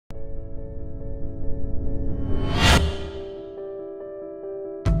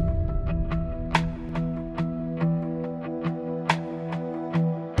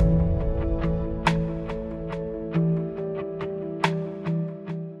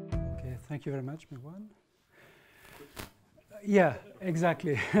Thank you very much, Mirwan. Yeah,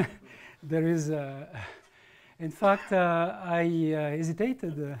 exactly. There is, in fact, I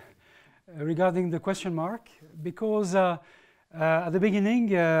hesitated regarding the question mark because at the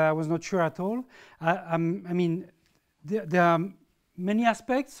beginning I was not sure at all. I mean, there are many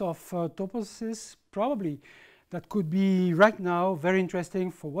aspects of Toposes probably that could be right now very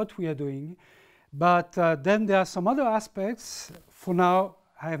interesting for what we are doing. But then there are some other aspects. For now,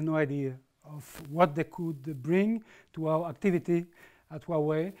 I have no idea of what they could bring to our activity at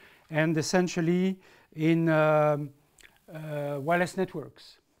Huawei, and essentially in wireless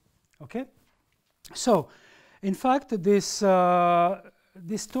networks. Okay? So, in fact, this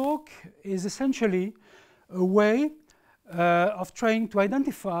talk is essentially a way of trying to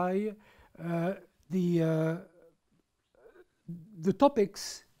identify the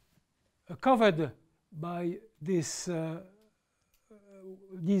topics covered by these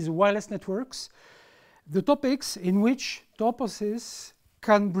wireless networks, the topics in which Toposes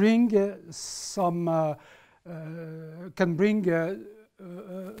can bring some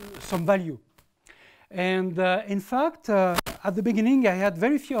value. And in fact, at the beginning, I had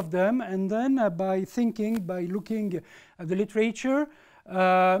very few of them, and then by looking at the literature,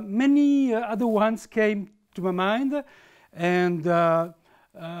 many other ones came to my mind, and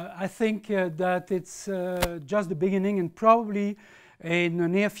I think that it's just the beginning, and probably in the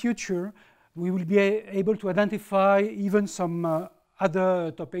near future, we will be able to identify even some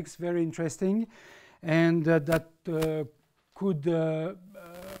other topics very interesting, and that could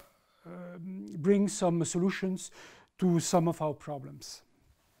bring some solutions to some of our problems.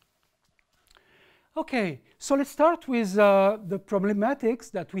 Okay, so let's start with the problematics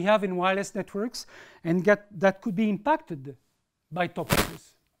that we have in wireless networks and that could be impacted by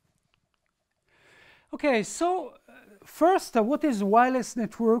Toposes. Okay, so first, what is wireless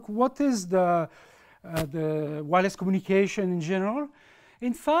network? What is the wireless communication in general?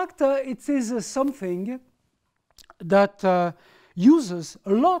 In fact, it is something that uses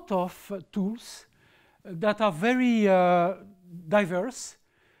a lot of tools that are very diverse.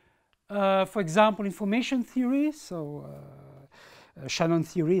 For example, information theory, so Shannon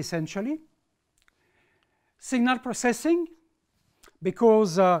theory essentially. Signal processing,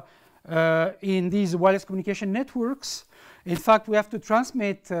 because in these wireless communication networks, in fact, we have to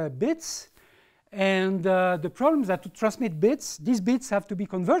transmit bits. And the problem is that to transmit bits, these bits have to be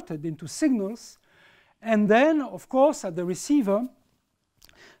converted into signals. And then, of course, at the receiver,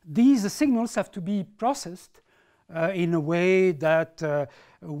 these signals have to be processed in a way that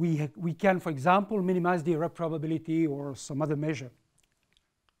we can, for example, minimize the error probability or some other measure.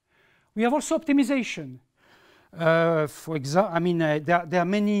 We have also optimization. For example, I mean, there are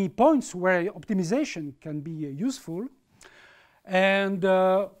many points where optimization can be useful. And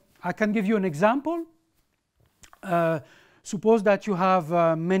I can give you an example. Suppose that you have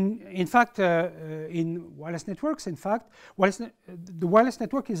in fact, in wireless networks, in fact, the wireless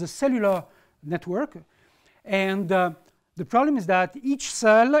network is a cellular network. And the problem is that each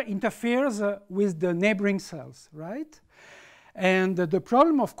cell interferes with the neighboring cells, right? And the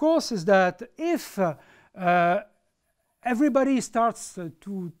problem, of course, is that if everybody starts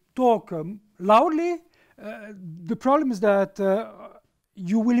to talk loudly, the problem is that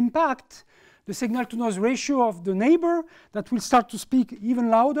you will impact the signal-to-noise ratio of the neighbor that will start to speak even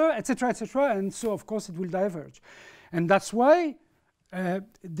louder, etc., etc., and so, of course, it will diverge. And that's why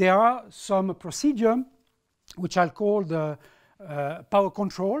there are some procedures which I'll call the power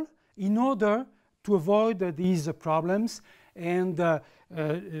control in order to avoid these problems, and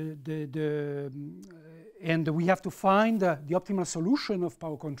we have to find the optimal solution of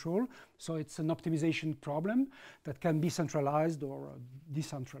power control. So it's an optimization problem that can be centralized or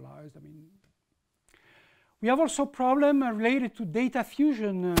decentralized. I mean, we have also a problem related to data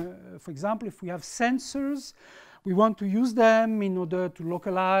fusion. For example, if we have sensors, we want to use them in order to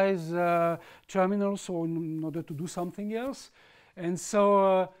localize terminals or in order to do something else. And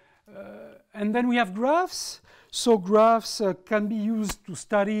so, and then we have graphs. So graphs can be used to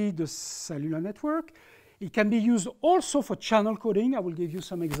study the cellular network. It can be used also for channel coding. I will give you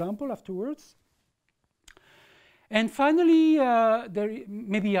some example afterwards. And finally,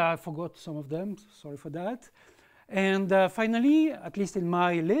 maybe I forgot some of them, sorry for that. And finally, at least in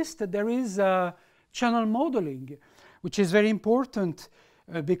my list, there is channel modeling, which is very important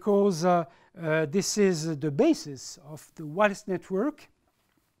because this is the basis of the wireless network.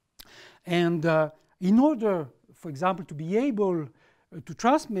 And in order, for example, to be able to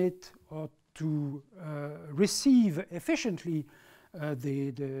transmit or to receive efficiently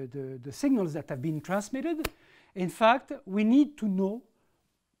the signals that have been transmitted, in fact, we need to know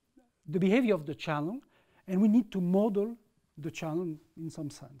the behavior of the channel, and we need to model the channel in some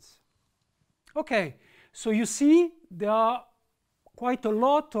sense. Okay, so you see there are quite a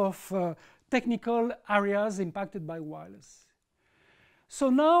lot of technical areas impacted by wireless. So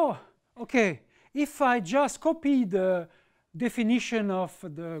now, okay, if I just copy the definition of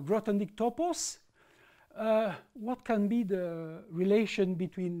the Grothendieck topos, what can be the relation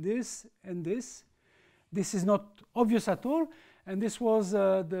between this and this? This is not obvious at all, and this was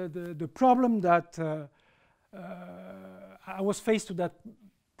the problem that I was faced with that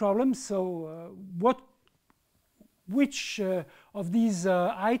problem. So which of these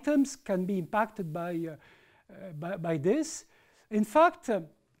items can be impacted by this? In fact,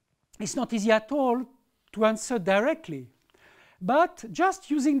 it's not easy at all to answer directly. But just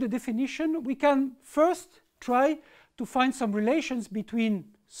using the definition, we can first try to find some relations between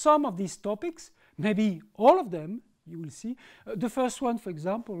some of these topics, maybe all of them, you will see. The first one, for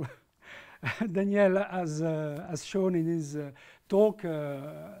example, Daniel has shown in his talk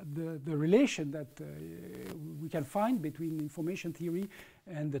the relation that we can find between information theory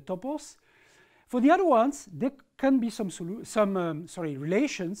and the topos. For the other ones, there can be some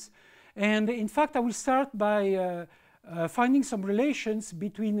relations. And in fact, I will start by finding some relations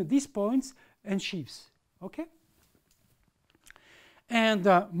between these points and sheaves. Okay? And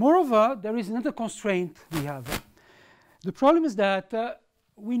moreover, there is another constraint we have. The problem is that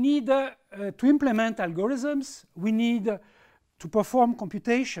we need to implement algorithms, we need to perform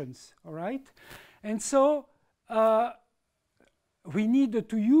computations, all right? And so we need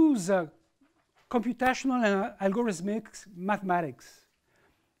to use computational and algorithmic mathematics.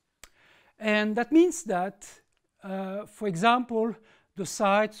 And that means that, for example, the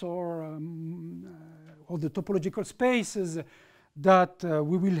sites or the topological spaces that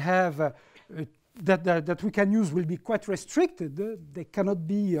we will have that we can use will be quite restricted. They cannot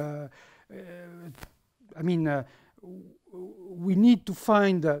be, we need to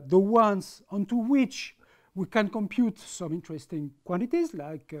find the ones onto which we can compute some interesting quantities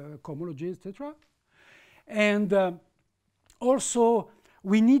like cohomology, etc. And also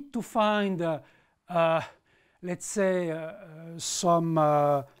we need to find, let's say,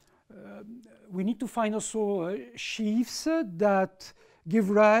 we need to find also sheaves that give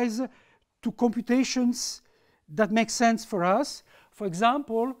rise to computations that make sense for us. For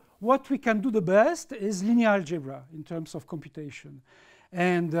example, what we can do the best is linear algebra in terms of computation.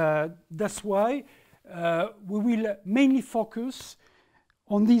 And that's why we will mainly focus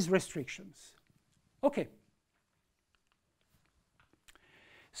on these restrictions. Okay.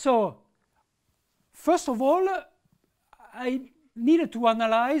 So, first of all, I needed to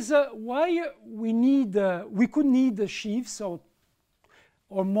analyze why we could need sheaves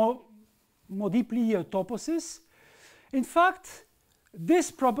or more deeply toposes. In fact,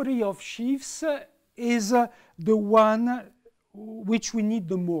 this property of sheaves is the one which we need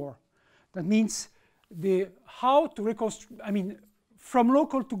the more. That means how to reconstruct, from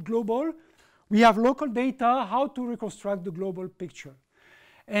local to global, we have local data, how to reconstruct the global picture.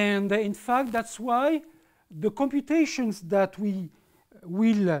 And in fact, that's why the computations that we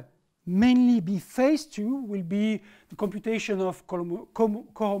will mainly be faced to will be the computation of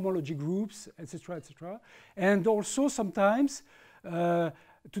cohomology groups, etc., etc., and also sometimes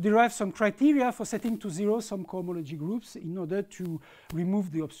to derive some criteria for setting to zero some cohomology groups in order to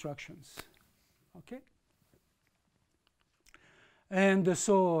remove the obstructions. Okay. And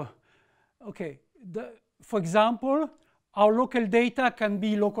so, okay, for example, our local data can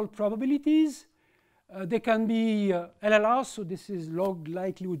be local probabilities. They can be LLR, so this is log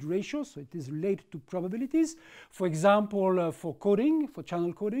likelihood ratio, so it is related to probabilities. For example, for coding, for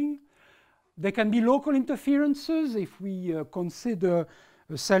channel coding. They can be local interferences if we consider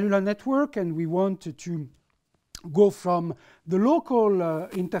a cellular network and we want to go from the local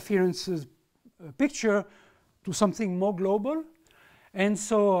interferences picture to something more global. And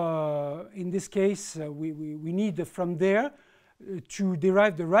so in this case, we need from there to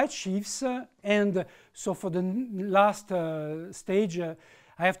derive the right sheaves. And so for the last stage, I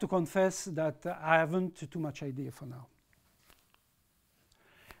have to confess that I haven't too much idea for now.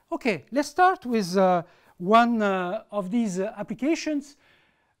 Okay, let's start with one of these applications,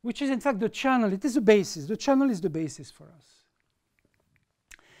 which is in fact the channel. It is the basis. The channel is the basis for us.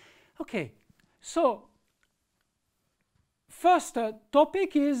 Okay, so first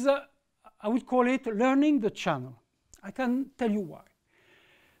topic is, I would call it learning the channel. I can tell you why.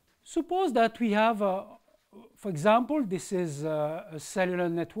 Suppose that we have, for example, this is a cellular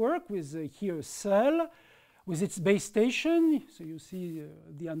network with here a cell with its base station. So you see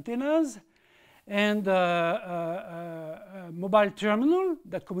the antennas. and a mobile terminal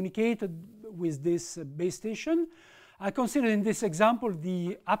that communicated with this base station. I consider in this example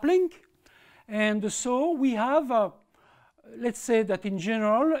the uplink. And so we have, let's say that in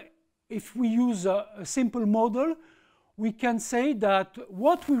general, if we use a simple model, we can say that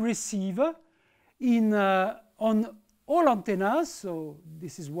what we receive on all antennas, so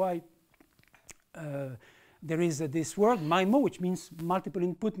this is why there is this word MIMO, which means multiple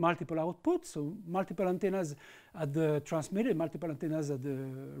input, multiple output, so multiple antennas at the transmitter, multiple antennas at the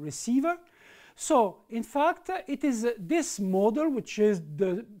receiver. So in fact, it is this model which is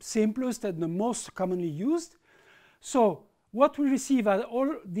the simplest and the most commonly used. So what we receive at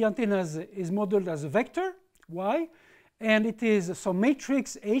all the antennas is modeled as a vector, y, and it is some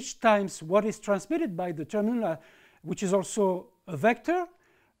matrix h times what is transmitted by the terminal, which is also a vector,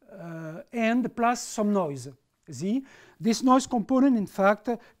 and plus some noise, z. This noise component, in fact,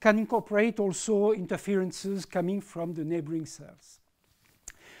 can incorporate also interferences coming from the neighboring cells.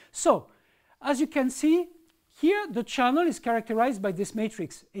 So, as you can see, here the channel is characterized by this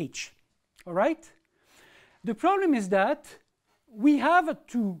matrix H, all right? The problem is that we have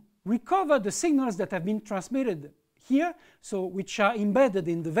to recover the signals that have been transmitted here, so which are embedded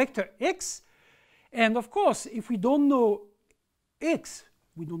in the vector X. And of course, if we don't know X,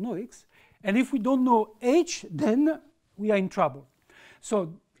 we don't know X. And if we don't know H, then we are in trouble.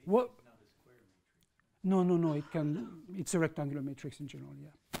 So what? No, no, no, it's a rectangular matrix in general,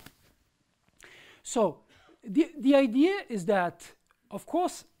 yeah. So the idea is that, of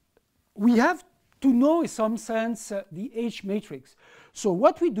course, we have to know in some sense the H matrix. So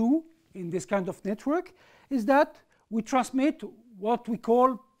what we do in this kind of network is that we transmit what we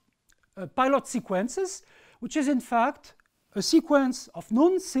call pilot sequences, which is in fact a sequence of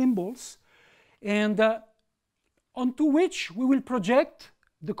known symbols, and onto which we will project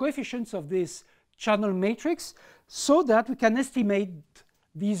the coefficients of this channel matrix so that we can estimate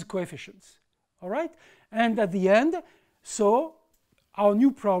these coefficients. All right? And at the end, so our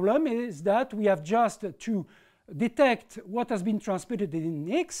new problem is that we have just to detect what has been transmitted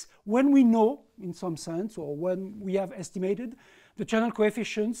in X when we know, in some sense, or when we have estimated the channel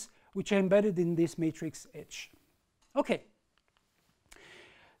coefficients which are embedded in this matrix H. Okay.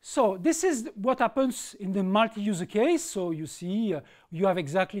 So this is what happens in the multi-user case. So you see, you have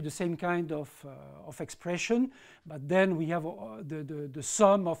exactly the same kind of expression, but then we have the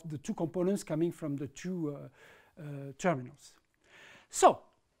sum of the two components coming from the two terminals. So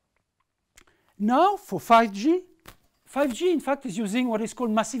now for 5G, 5G in fact is using what is called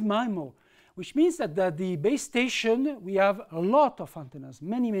massive MIMO, which means that the base station, we have a lot of antennas,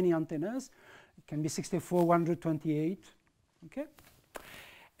 many, many antennas. It can be 64, 128, okay?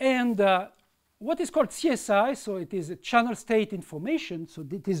 And what is called CSI, so it is a channel state information, so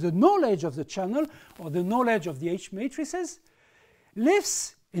it is the knowledge of the channel or the knowledge of the H matrices,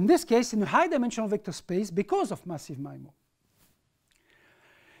 lives, in this case, in a high-dimensional vector space because of massive MIMO.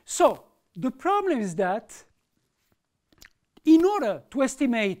 So the problem is that in order to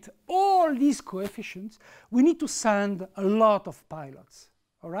estimate all these coefficients, we need to send a lot of pilots,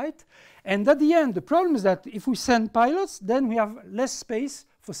 all right? And at the end, the problem is that if we send pilots, then we have less space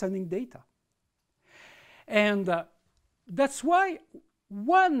for sending data. And that's why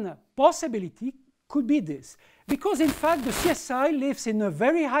one possibility could be this. Because in fact, the CSI lives in a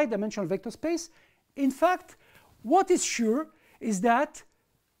very high dimensional vector space. In fact, what is sure is that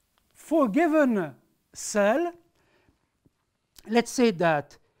for a given cell, let's say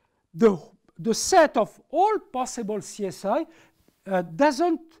that the set of all possible CSI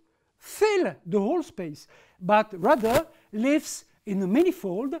doesn't fill the whole space, but rather lives in a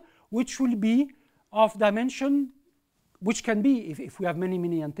manifold which will be of dimension, which can be, if we have many,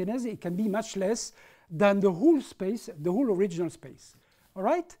 many antennas, it can be much less than the whole space, the whole original space. All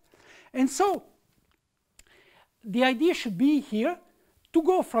right? And so the idea should be here to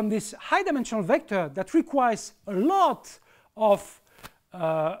go from this high dimensional vector that requires a lot of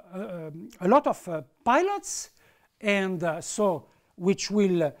pilots, and so which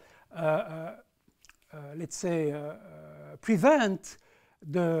will let's say prevent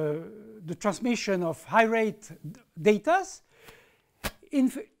the transmission of high rate data.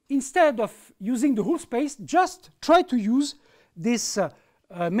 Instead of using the whole space, just try to use this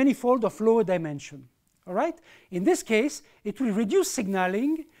manifold of lower dimension. All right? In this case, it will reduce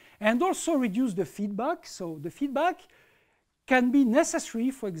signaling and also reduce the feedback. So the feedback can be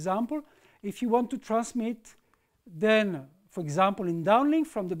necessary, for example, if you want to transmit then, for example, in downlink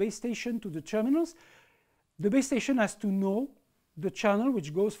from the base station to the terminals, the base station has to know the channel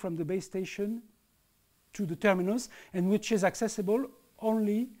which goes from the base station to the terminals and which is accessible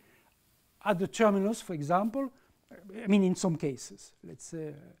only at the terminals, for example. I mean, in some cases, let's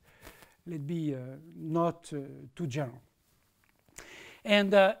say, let's be not too general.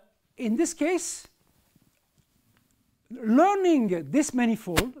 And in this case, learning this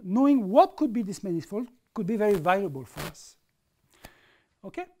manifold, knowing what could be this manifold, could be very valuable for us.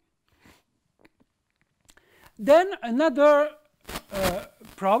 Okay? Then another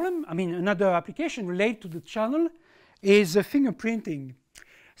problem, I mean, another application related to the channel is fingerprinting.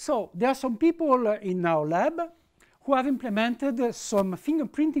 So there are some people in our lab who have implemented some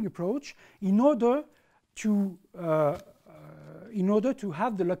fingerprinting approach in order to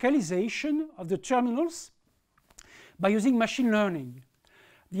have the localization of the terminals by using machine learning.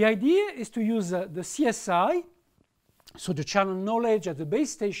 The idea is to use the CSI, so the channel knowledge at the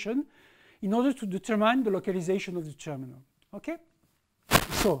base station, in order to determine the localization of the terminal. Okay?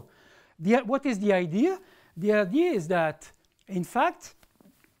 So what is the idea? The idea is that, in fact,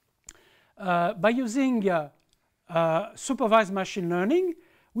 by using supervised machine learning,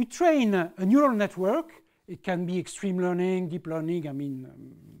 we train a neural network. It can be extreme learning, deep learning. I mean,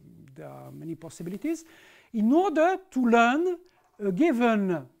 there are many possibilities. In order to learn a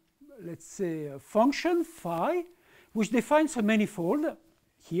given, let's say, a function phi, which defines a manifold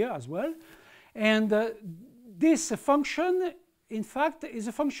here as well. And this function, in fact, is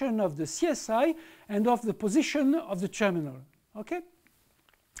a function of the CSI and of the position of the terminal. Okay?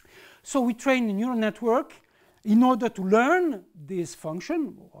 So we train a neural network in order to learn this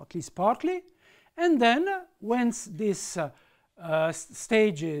function, or at least partly. And then, once this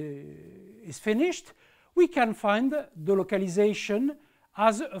stage is finished, we can find the localization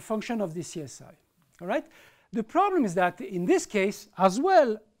as a function of the CSI. All right? The problem is that in this case, as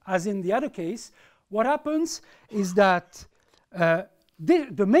well as in the other case, what happens is that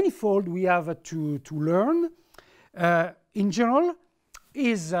the manifold we have to learn, in general,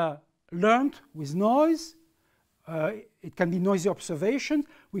 is learned with noise. It can be noisy observation.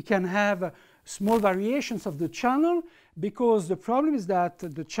 We can have small variations of the channel, because the problem is that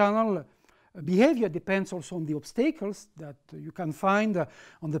the channel behavior depends also on the obstacles that you can find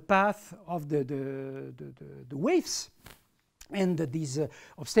on the path of the waves. And these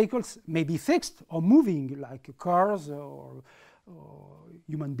obstacles may be fixed or moving, like cars or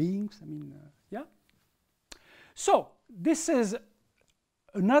human beings. I mean, yeah. So this is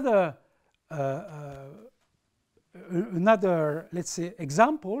another, let's say,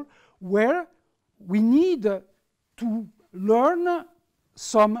 example where we need to learn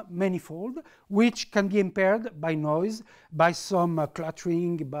some manifold which can be impaired by noise, by some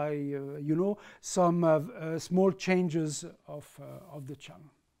cluttering, by you know, some small changes of the channel.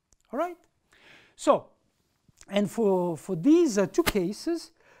 All right. So, and for these two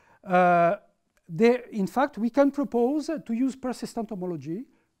cases, in fact, we can propose to use persistent homology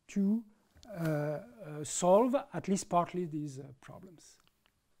to solve at least partly these problems.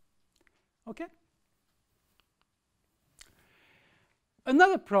 Okay.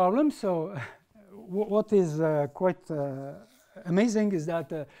 Another problem, so what is quite amazing is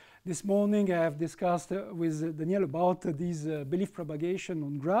that this morning I have discussed with Daniel about these belief propagation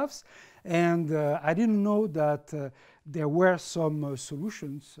on graphs, and I didn't know that there were some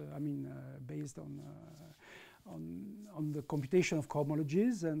solutions, I mean, based on the computation of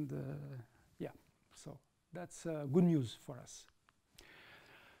cohomologies, and yeah, so that's good news for us.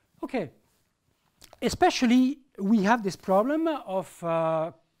 Okay. Especially, we have this problem of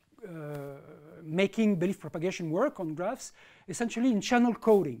making belief propagation work on graphs, essentially in channel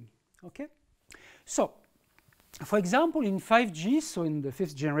coding. Okay, so for example, in 5G, so in the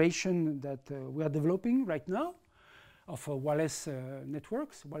 5th generation that we are developing right now of wireless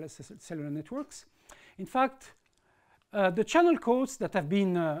networks, wireless cellular networks, in fact, the channel codes that have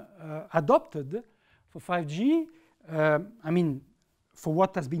been adopted for 5G, I mean, for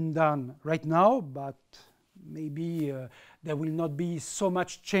what has been done right now, but maybe there will not be so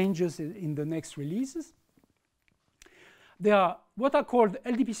much changes in the next releases. There are what are called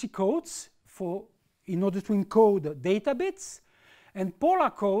LDPC codes in order to encode data bits, and polar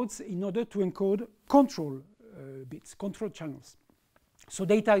codes in order to encode control bits, control channels. So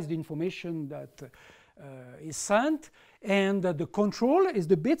data is the information that is sent, and the control is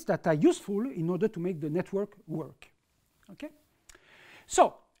the bits that are useful in order to make the network work. Okay.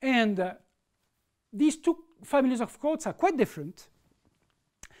 So, and these two families of codes are quite different.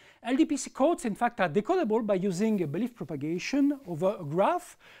 LDPC codes, in fact, are decodable by using a belief propagation over a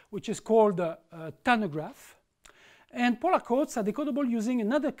graph, which is called a Tanner graph. And polar codes are decodable using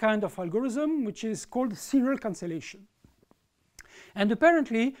another kind of algorithm, which is called serial cancellation. And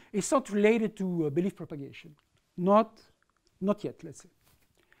apparently, it's not related to belief propagation. Not yet, let's say.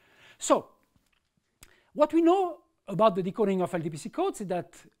 So what we know about the decoding of LDPC codes is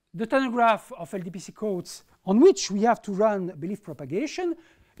that the tanograph of LDPC codes on which we have to run belief propagation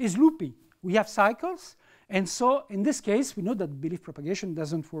is loopy. We have cycles, and so in this case we know that belief propagation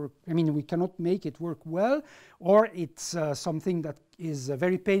doesn't work. I mean, we cannot make it work well, or it's something that is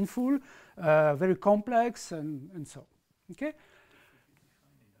very painful, very complex, and so. Okay.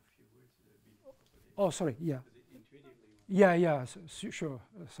 Oh, sorry. Yeah. Yeah, yeah. So, sure.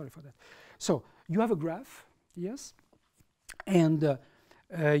 Sorry for that. So you have a graph, yes, and the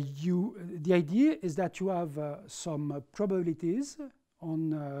idea is that you have some probabilities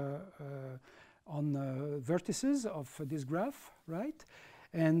on vertices of this graph, right?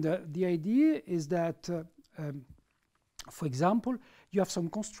 And the idea is that, for example, you have some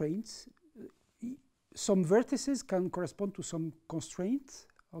constraints. Some vertices can correspond to some constraints,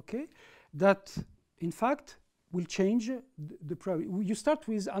 okay, that in fact will change the probability. You start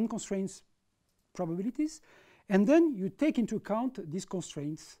with unconstrained probabilities, and then you take into account these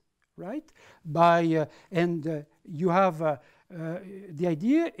constraints, right? You have the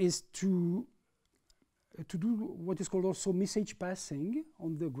idea is to do what is called also message passing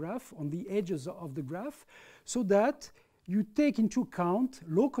on the graph, on the edges of the graph, so that you take into account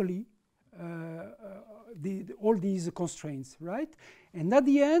locally all these constraints, right? And at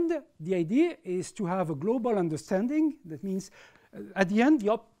the end, the idea is to have a global understanding. That means at the end,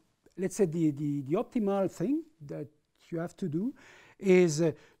 let's say the optimal thing that you have to do is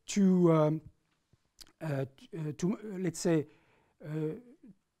to let's say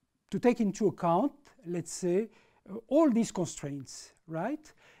to take into account, let's say, all these constraints,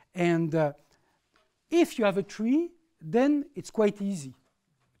 right? And if you have a tree, then it's quite easy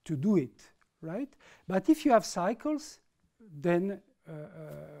to do it, right? But if you have cycles, then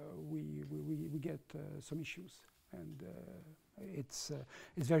we get some issues, and it's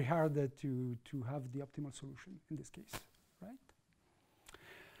very hard to have the optimal solution in this case, right?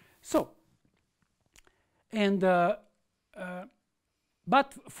 So, and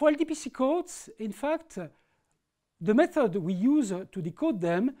but for LDPC codes, in fact, the method we use to decode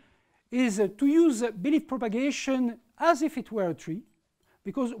them is to use belief propagation as if it were a tree,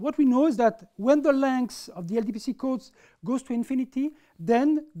 because what we know is that when the length of the LDPC codes goes to infinity,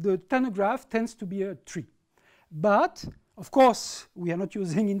 then the tanograph tends to be a tree. But of course, we are not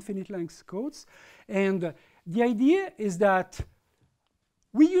using infinite length codes, and the idea is that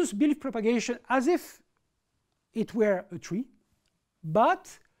we use belief propagation as if it were a tree, but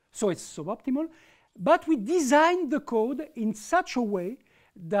so it's suboptimal, but we design the code in such a way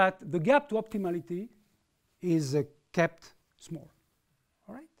that the gap to optimality is kept small.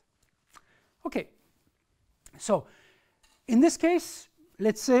 All right? Okay. So in this case,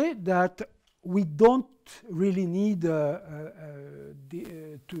 let's say that we don't really need to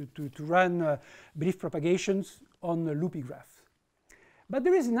run belief propagations on a loopy graph. But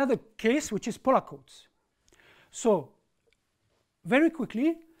there is another case, which is polar codes. So very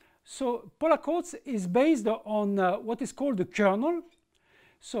quickly, so polar codes is based on what is called the kernel.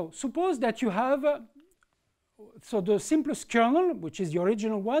 So suppose that you have, so the simplest kernel, which is the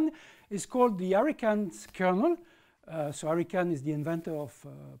original one, is called the Arikan's kernel. So Arikan is the inventor of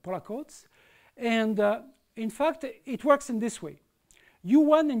polar codes. And in fact, it works in this way.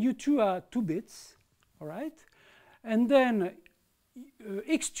 U1 and U2 are 2 bits, all right? And then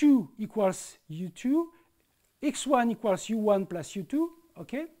x2 equals U2, x1 equals U1 plus U2,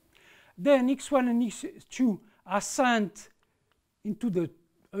 okay? Then x1 and x2 are sent into the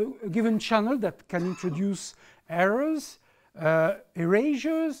a given channel that can introduce errors,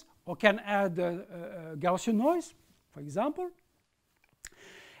 erasures, or can add Gaussian noise, for example.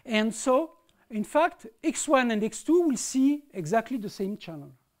 And so, in fact, x1 and x2 will see exactly the same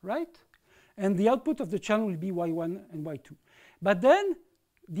channel, right? And the output of the channel will be y1 and y2. But then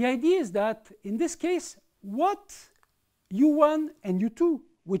the idea is that in this case, what u1 and u2,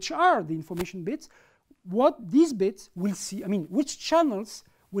 which are the information bits, what these bits will see, I mean, which channels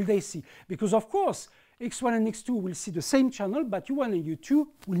will they see? Because of course, x1 and x2 will see the same channel, but u1 and u2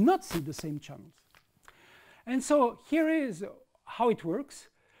 will not see the same channels. And so here is how it works.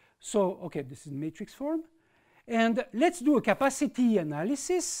 So, okay, this is matrix form. And let's do a capacity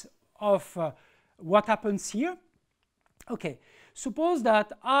analysis of what happens here. Okay, suppose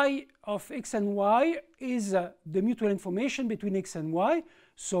that I of x and y is the mutual information between x and y.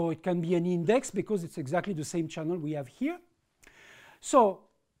 So it can be any index because it's exactly the same channel we have here. So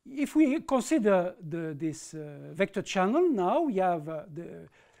if we consider this vector channel, now we have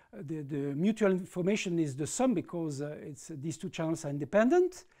the mutual information is the sum because these two channels are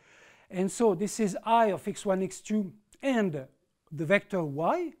independent. And so this is I of x1, x2, and the vector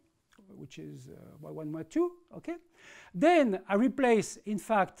y, which is Y1, Y2, okay? Then I replace, in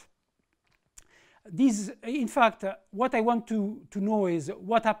fact, these, what I want to know is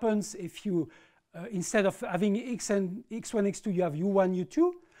what happens if you, instead of having x1, x2, you have u1,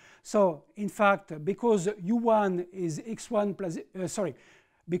 u2. So, in fact, because u1 is x1 plus,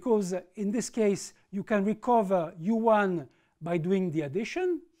 because in this case, you can recover u1 by doing the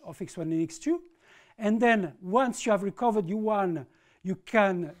addition of x1 and x2. And then once you have recovered u1, you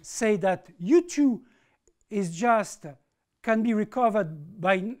can say that u2 is just, can be recovered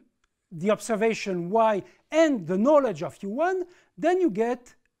by the observation y and the knowledge of u1, then you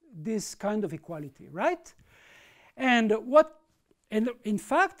get this kind of equality, right? And in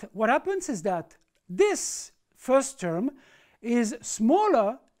fact, what happens is that this first term is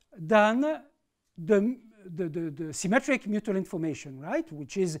smaller than the symmetric mutual information, right?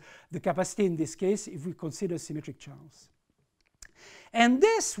 Which is the capacity in this case if we consider symmetric channels. And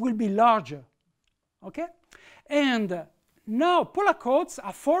this will be larger, okay? And now polar codes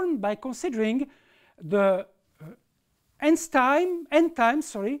are formed by considering the n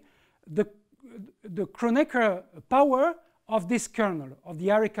times the Kronecker power of this kernel, of the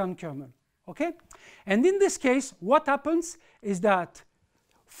Arecan kernel, okay? And in this case, what happens is that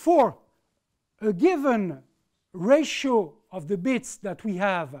for a given ratio of the bits that we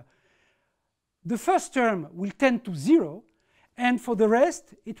have, the first term will tend to 0, and for the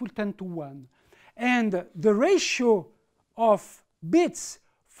rest, it will tend to 1. And the ratio of bits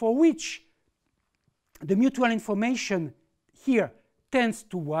for which the mutual information here tends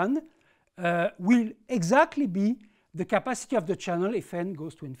to 1 will exactly be the capacity of the channel if n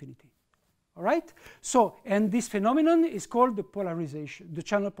goes to infinity. All right? So, and this phenomenon is called the polarization, the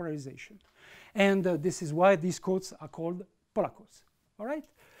channel polarization. And this is why these codes are called polar codes. All right?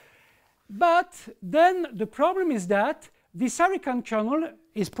 But then the problem is that this Arecan kernel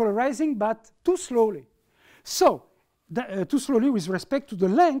is polarizing, but too slowly. So, too slowly with respect to the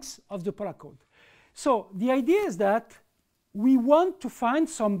length of the polar code. So, the idea is that we want to find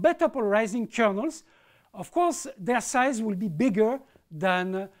some better polarizing kernels. Of course, their size will be bigger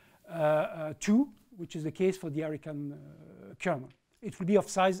than 2, which is the case for the Arecan kernel. It will be of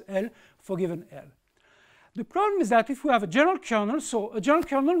size L for given L. The problem is that if we have a general kernel, so a general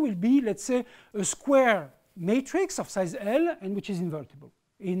kernel will be, let's say, a square matrix of size L and which is invertible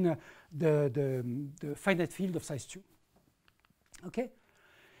in the finite field of size 2. Okay?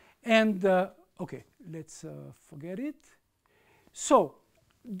 And, okay, let's forget it. So,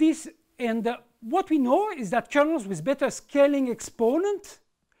 this, and what we know is that kernels with better scaling exponent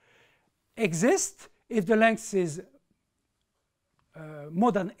exist if the length is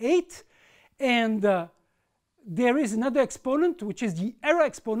more than 8, and there is another exponent which is the error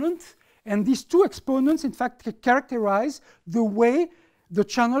exponent, and these two exponents in fact characterize the way the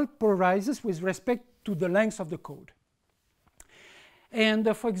channel polarizes with respect to the length of the code.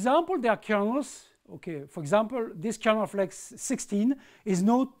 And for example, there are kernels, okay, for example, this kernel of length 16 is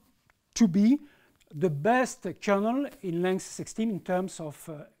known to be the best kernel in length 16 in terms of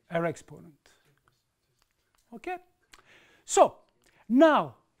error exponent. Okay? So,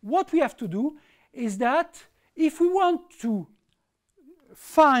 now, what we have to do is that if we want to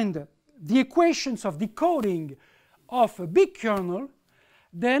find the equations of decoding of a big kernel,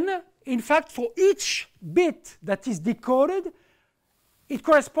 then, in fact, for each bit that is decoded, it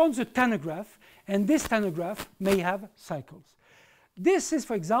corresponds to a tanagraph, and this tanagraph may have cycles. This is,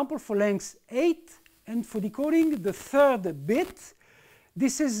 for example, for length 8, and for decoding the third bit,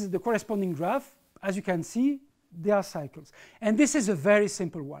 this is the corresponding graph. As you can see, there are cycles. And this is a very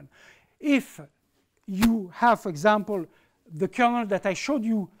simple one. If you have, for example, the kernel that I showed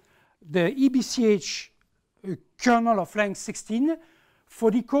you, the EBCH kernel of length 16, for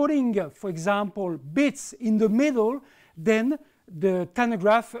decoding, for example, bits in the middle, then the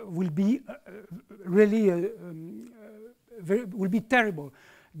tanagraph will be really will be terrible.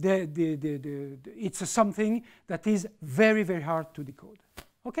 It's something that is very, very hard to decode.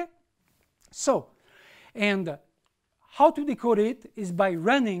 Okay? So, and how to decode it is by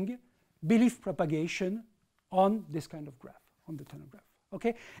running belief propagation on this kind of graph, on the tanagraph.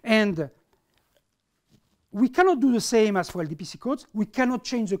 Okay? And we cannot do the same as for LDPC codes. We cannot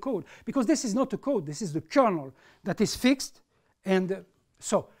change the code because this is not a code. This is the kernel that is fixed. And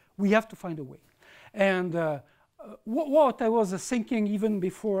so we have to find a way. And what I was thinking even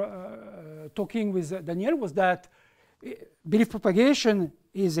before talking with Daniel was that belief propagation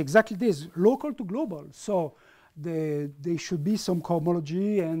is exactly this, local to global. So there should be some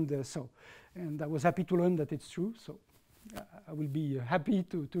cohomology, and I was happy to learn that it's true. So I will be happy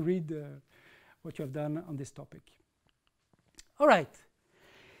to read what you have done on this topic. All right.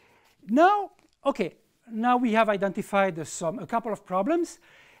 Now, okay, now we have identified a couple of problems.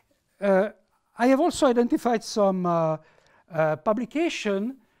 I have also identified some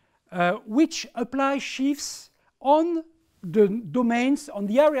publication which apply sheaves on the domains, on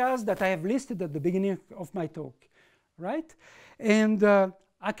the areas that I have listed at the beginning of my talk, right? And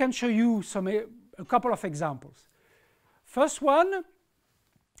I can show you a couple of examples. First one,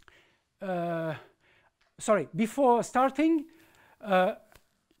 sorry, before starting,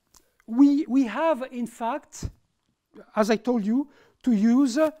 we have, in fact, as I told you, to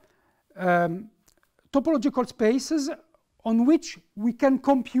use topological spaces on which we can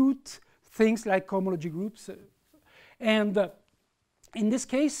compute things like cohomology groups. And in this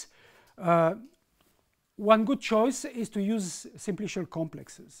case, one good choice is to use simplicial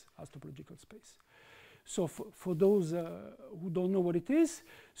complexes as topological space. So for those who don't know what it is,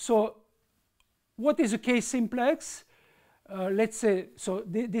 so what is a K-simplex? Let's say, so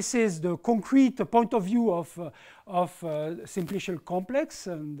this is the concrete point of view of simplicial complex.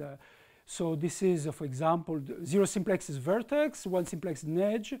 And so this is, for example, 0 simplex is vertex, 1 simplex is an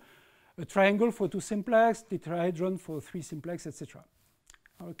edge, a triangle for 2 simplex, tetrahedron for 3 simplex, etc.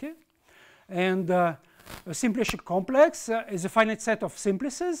 Okay? And a simplicial complex is a finite set of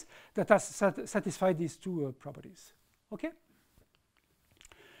simplices that has satisfy these two properties. Okay?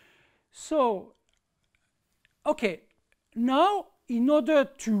 So, okay, now in order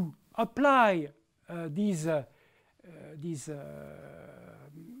to apply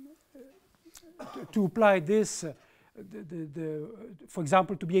to apply this, for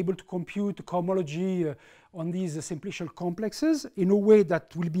example, to be able to compute cohomology on these simplicial complexes in a way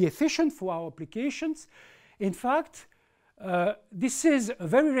that will be efficient for our applications. In fact, this is a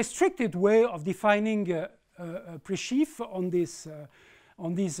very restricted way of defining a presheaf on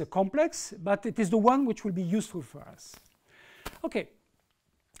this complex, but it is the one which will be useful for us. Okay,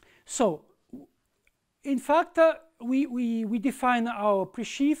 so in fact, we define our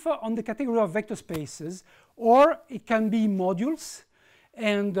presheaf on the category of vector spaces, or it can be modules,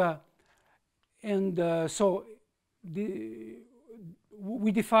 and so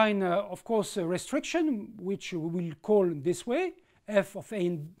we define, of course, a restriction, which we will call this way: f of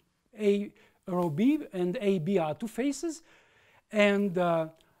a rho b, and a, b are two faces, and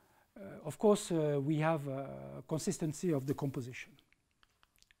of course we have consistency of the composition.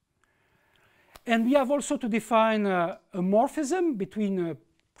 And we have also to define a morphism between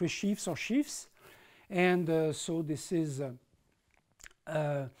presheafs or sheaves. And so this is,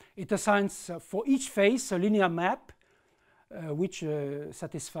 it assigns for each face a linear map which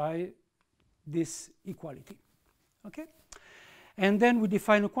satisfy this equality. Okay? And then we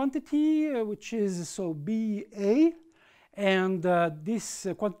define a quantity which is so BA. And this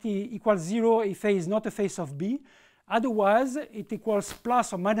quantity equals 0 if A is not a face of B. Otherwise, it equals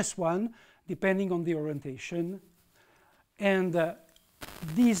plus or minus 1, depending on the orientation. And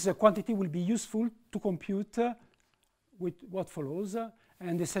this quantity will be useful to compute with what follows,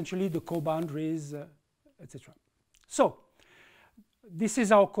 and essentially the co-boundaries, etc. So this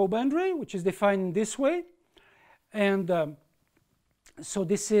is our co-boundary, which is defined this way. And so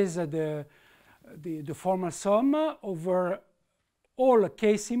this is the formal sum over all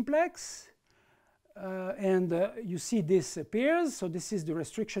K-simplex. And you see this appears. So this is the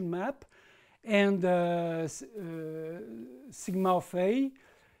restriction map. And sigma of A,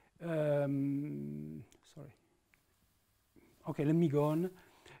 sorry. Okay, let me go on.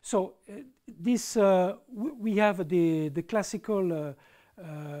 So this we have the classical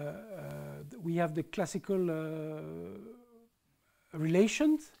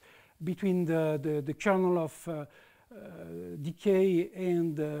relations between the kernel of decay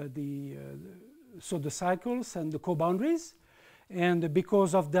and so the cycles and the co-boundaries. And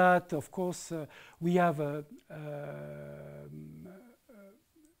because of that, of course, we have a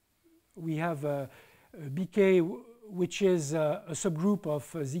BK, which is a subgroup of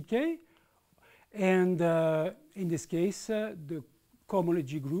ZK. And in this case, the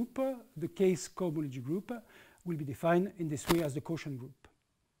cohomology group, the case cohomology group, will be defined in this way as the quotient group.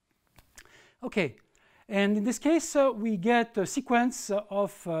 Okay, and in this case, we get a sequence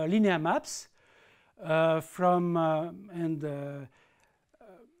of linear maps. And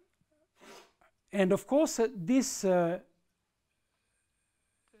of course this in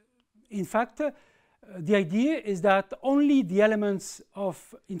fact the idea is that only the elements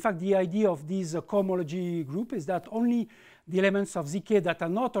of, in fact the idea of this cohomology group is that only the elements of ZK that are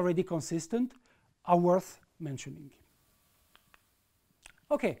not already consistent are worth mentioning.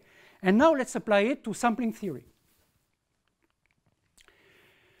 Okay, and now let's apply it to sampling theory.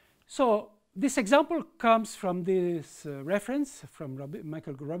 So this example comes from this reference from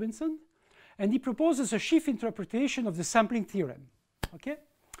Michael Robinson, and he proposes a sheaf interpretation of the sampling theorem. Okay?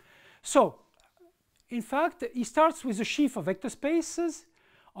 So, in fact, he starts with a sheaf of vector spaces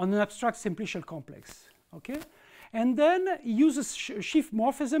on an abstract simplicial complex. Okay? And then he uses sheaf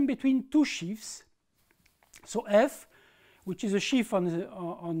morphism between two sheaves. So F, which is a sheaf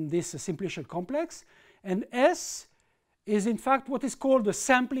on this simplicial complex, and S is in fact what is called the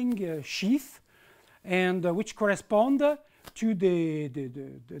sampling sheaf, and which correspond to the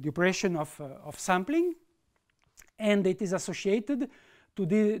operation of sampling, and it is associated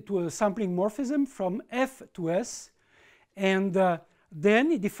to a sampling morphism from F to S, and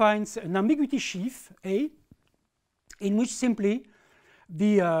then it defines an ambiguity sheaf A, in which simply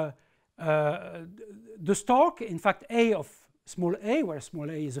the stork, in fact A of small a, where small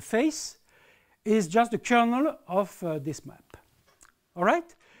a is a face, is just the kernel of this map. All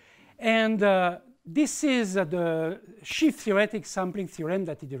right? And this is the sheaf theoretic sampling theorem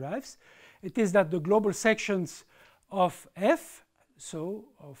that it derives. It is that the global sections of F, so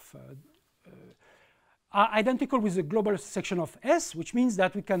are identical with the global section of S, which means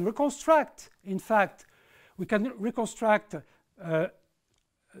that we can reconstruct, in fact, we can reconstruct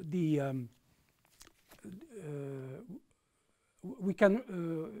we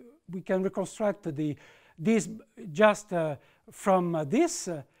can reconstruct this just from this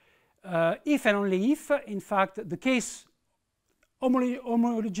if and only if, in fact, the case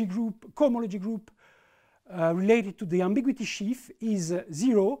homology group, cohomology group related to the ambiguity sheaf is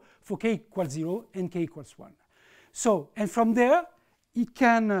 0 for k equals 0 and k equals 1. So, and from there, it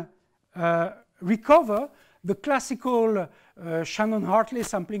can recover the classical Shannon-Hartley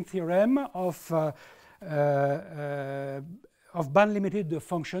sampling theorem of band-limited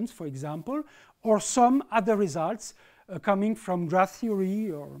functions, for example, or some other results coming from graph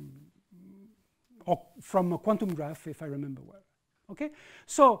theory or from a quantum graph, if I remember well. Okay?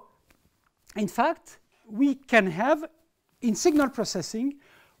 So, in fact, we can have, in signal processing,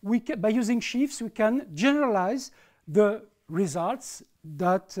 by using sheaves, we can generalize the results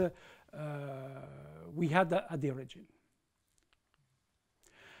that we had at the origin.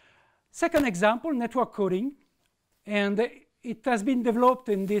 Second example, network coding. And it has been developed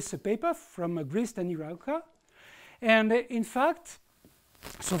in this paper from Grist and Iraoka. And in fact,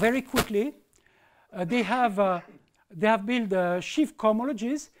 so very quickly, they have built sheaf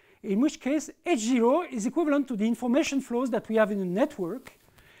cohomologies, in which case H0 is equivalent to the information flows that we have in a network.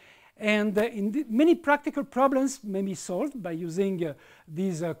 And many practical problems may be solved by using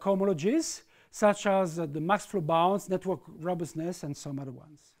these cohomologies, such as the max flow bounds, network robustness, and some other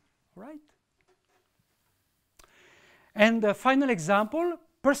ones. All right? And the final example,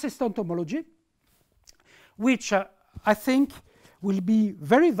 persistent homology, which I think will be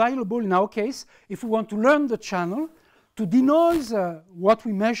very valuable in our case if we want to learn the channel, to denoise what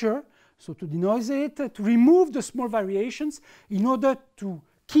we measure, so to denoise it, to remove the small variations in order to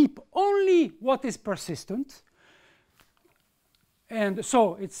keep only what is persistent. And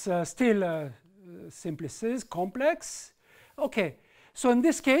so it's still simplices, complex. Okay, so in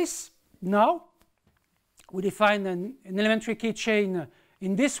this case, now we define an elementary K chain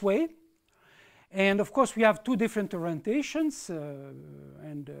in this way. And of course, we have two different orientations,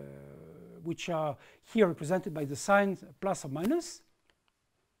 which are here represented by the sign plus or minus.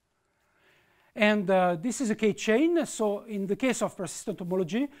 And this is a K chain. So in the case of persistent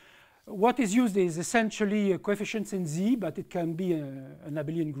homology, what is used is essentially coefficients in Z, but it can be an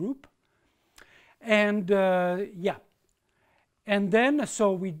abelian group. And yeah. And then,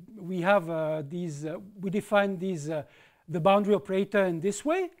 so we have these, we define these, the boundary operator in this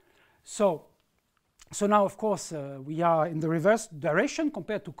way. So now, of course, we are in the reverse direction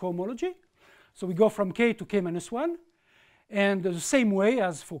compared to cohomology. So we go from K to K minus 1. And the same way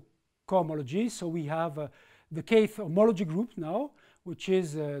as for cohomology. So we have the Kth homology group now, which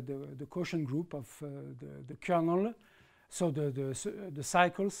is the quotient group of the kernel. So the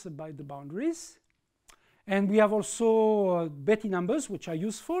cycles by the boundaries. And we have also Betti numbers, which are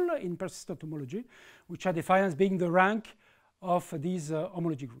useful in persistent homology, which are defined as being the rank of these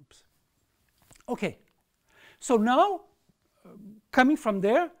homology groups. Okay, so now, coming from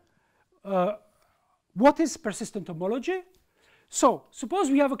there, what is persistent homology? So, suppose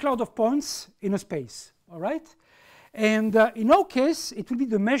we have a cloud of points in a space, all right? And in our case, it will be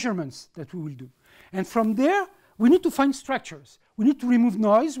the measurements that we will do. And from there, we need to find structures. We need to remove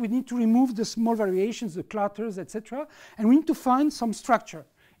noise. We need to remove the small variations, the clutters, etc. And we need to find some structure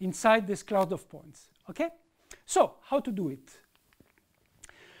inside this cloud of points. Okay? So, how to do it?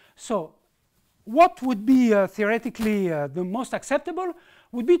 So, what would be theoretically the most acceptable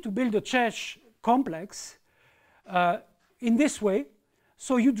would be to build a Čech complex in this way.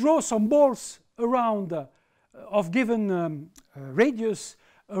 So you draw some balls around of given radius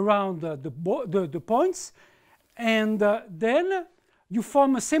around the points, and then you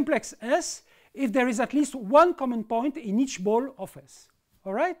form a simplex S if there is at least one common point in each ball of S.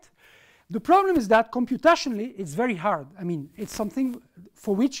 All right? The problem is that computationally it's very hard. I mean, it's something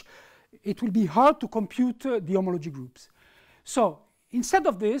for which it will be hard to compute the homology groups. So instead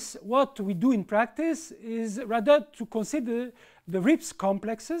of this, what we do in practice is rather to consider the Rips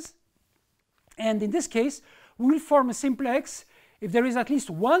complexes. And in this case, we will form a simplex if there is at least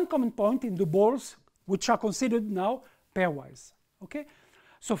one common point in the balls which are considered now pairwise. Okay?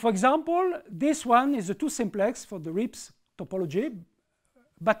 So for example, this one is a 2 simplex for the Rips topology,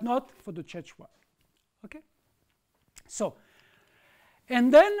 but not for the Čech one. Okay? So,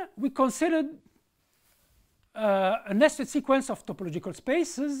 and then we considered a nested sequence of topological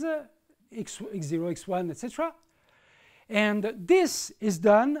spaces, x0, x1, etc. And this is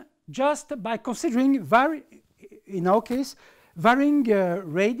done just by considering, in our case, varying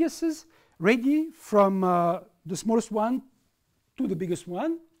radii from the smallest one to the biggest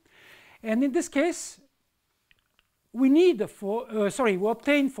one. And in this case, we need for, we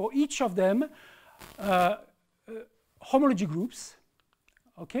obtain for each of them homology groups,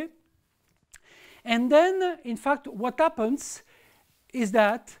 okay? And then, in fact, what happens is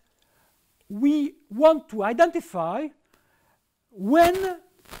that we want to identify when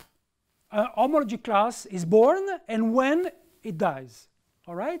a homology class is born and when it dies,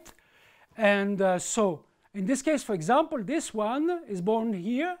 all right? And so, in this case, for example, this one is born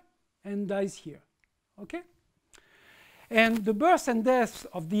here and dies here, okay? And the birth and death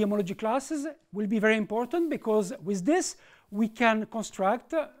of the homology classes will be very important, because with this we can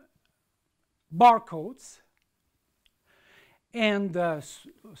construct barcodes and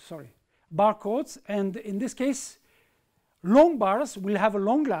barcodes, and in this case long bars will have a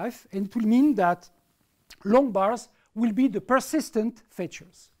long life, and it will mean that long bars will be the persistent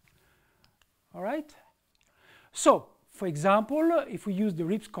features. All right? So, for example, if we use the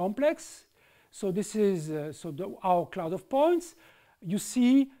Rips complex, so this is our cloud of points. You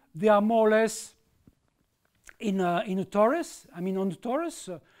see they are more or less in a torus, I mean on the torus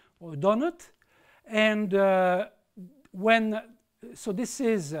or donut. And so this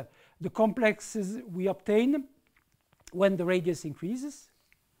is the complexes we obtain when the radius increases.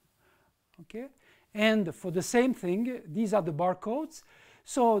 Okay? And for the same thing, these are the barcodes.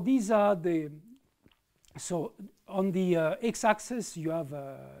 So these are the, so on the x-axis you have,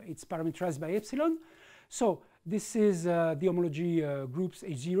 it's parameterized by epsilon. So this is the homology groups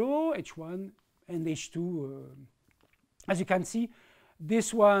H0, H1, and H2. As you can see,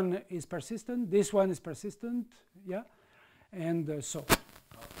 this one is persistent, this one is persistent, yeah, and so.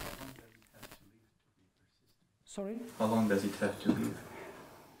 How long does it have to live?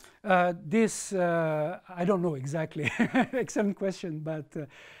 Sorry? This, I don't know exactly. Excellent question, but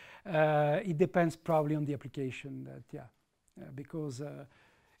it depends probably on the application. That, yeah, because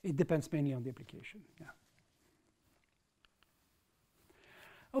it depends mainly on the application. Yeah.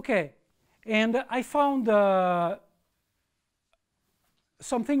 Okay, and I found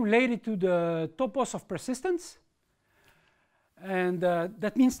something related to the topos of persistence. And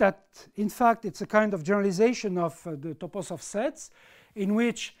that means that, in fact, it's a kind of generalization of the topos of sets, in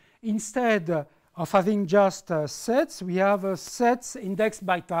which instead of having just sets, we have sets indexed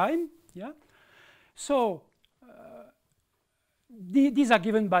by time. Yeah. So these are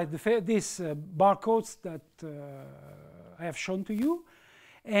given by these barcodes that I have shown to you,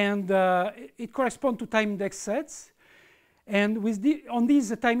 and it corresponds to time index sets. And with on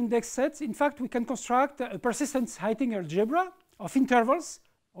these time index sets, in fact, we can construct a persistence Heiting algebra of intervals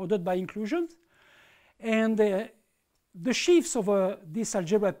ordered by inclusions. And the sheaves of this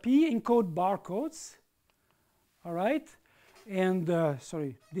algebra P encode barcodes. All right. And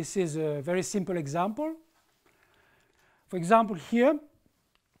sorry, this is a very simple example. For example, here,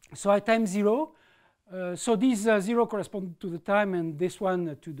 so at time 0, so these 0 correspond to the time, and this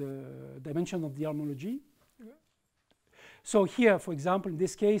one to the dimension of the homology. So here, for example, in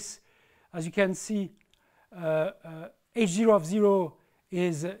this case, as you can see, H0 of 0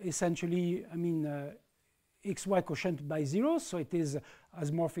 is essentially, I mean, xy quotient by 0, so it is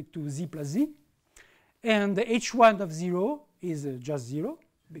isomorphic to z plus z. And the H1 of 0 is just 0,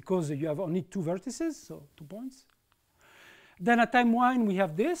 because you have only 2 vertices, so 2 points. Then at time 1, we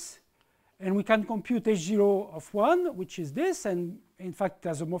have this, and we can compute H0 of 1, which is this, and in fact,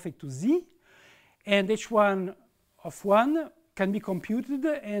 isomorphic to z. And H1 of 1 can be computed,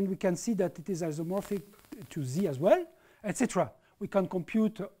 and we can see that it is isomorphic to z as well, etc. we can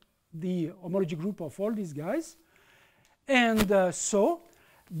compute the homology group of all these guys. And so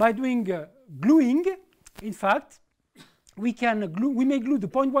by doing gluing, in fact, we may glue the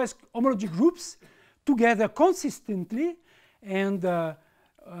pointwise homology groups together consistently, and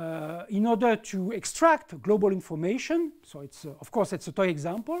in order to extract global information. So it's of course it's a toy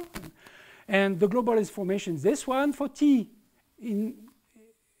example, and the global information is this one. For t in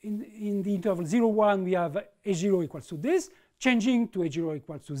the interval 0, 1, we have h0 equals to this, changing to h0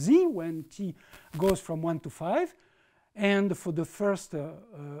 equals to z when t goes from 1 to 5. And for the first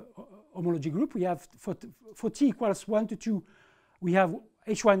homology group, we have for t equals 1 to 2, we have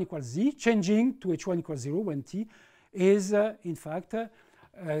h1 equals z, changing to h1 equals 0 when t is, in fact,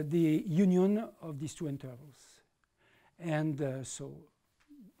 the union of these two intervals. And so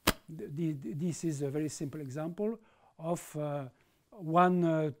this is a very simple example of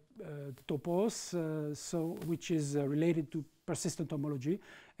one topos, which is related to persistent homology,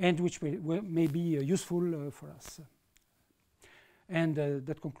 and which may be useful for us. And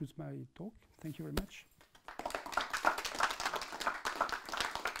that concludes my talk. Thank you very much.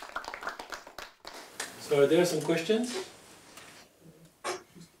 So are there some questions?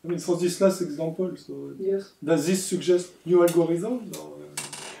 I mean, for this last example, so yes. Does this suggest new algorithms? Or,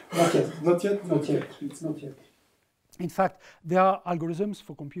 not yet. Not yet? Not yet. It's not yet. In fact, there are algorithms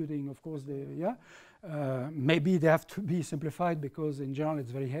for computing, of course. Maybe they have to be simplified because in general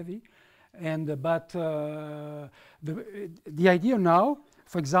it's very heavy. And but the idea now,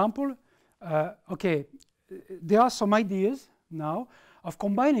 for example, okay, there are some ideas now of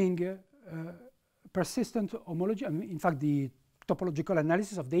combining persistent homology, I mean, in fact, the topological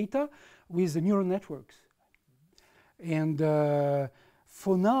analysis of data with the neural networks. And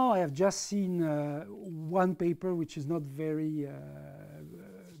for now, I have just seen one paper which is not very,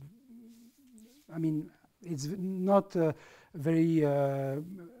 I mean, it's not very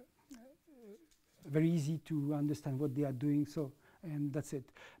easy to understand what they are doing, so, and that's it.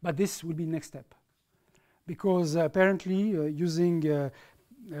 But this will be next step. Because apparently using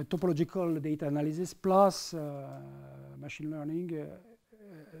topological data analysis plus machine learning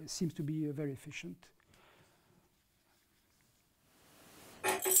seems to be very efficient.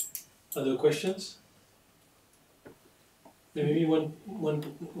 Other questions? Maybe one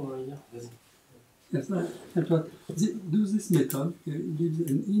or yeah. Yes, do this method gives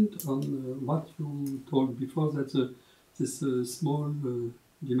an hint on what you told before, that this small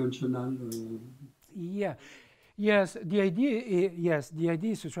dimensional. Yeah. Yes, the idea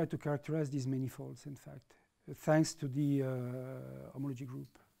is to try to characterize these manifolds, in fact, thanks to the homology group.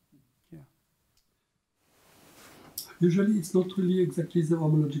 Yeah. Usually it's not really exactly the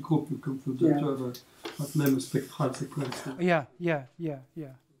homology group, you come to have what name, a spectral sequence. Yeah.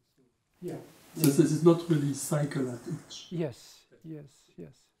 So this is not really cycle at each. Yes. Yeah.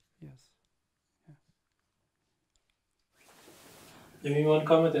 Maybe one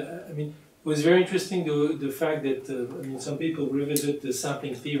comment. I mean, it was very interesting the fact that I mean, some people revisit the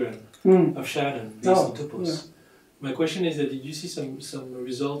sampling theorem of Shannon based on Topos. Yeah. My question is that did you see some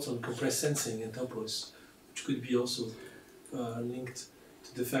results on compressed sensing in Topos, which could be also linked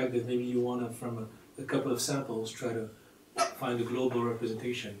to the fact that maybe you want to, from a couple of samples, try to find a global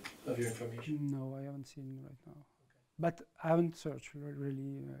representation of your information? No, I haven't seen right now. But I haven't searched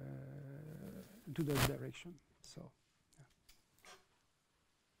really to that direction. So.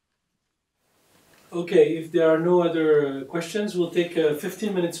 Okay, if there are no other questions, we'll take a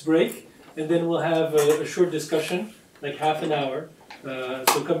 15 minutes break, and then we'll have a short discussion, like half an hour.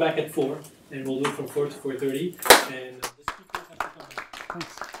 So come back at 4, and we'll do it from 4 to 4:30. And the speakers have to come back.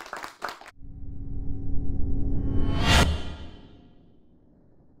 Thanks.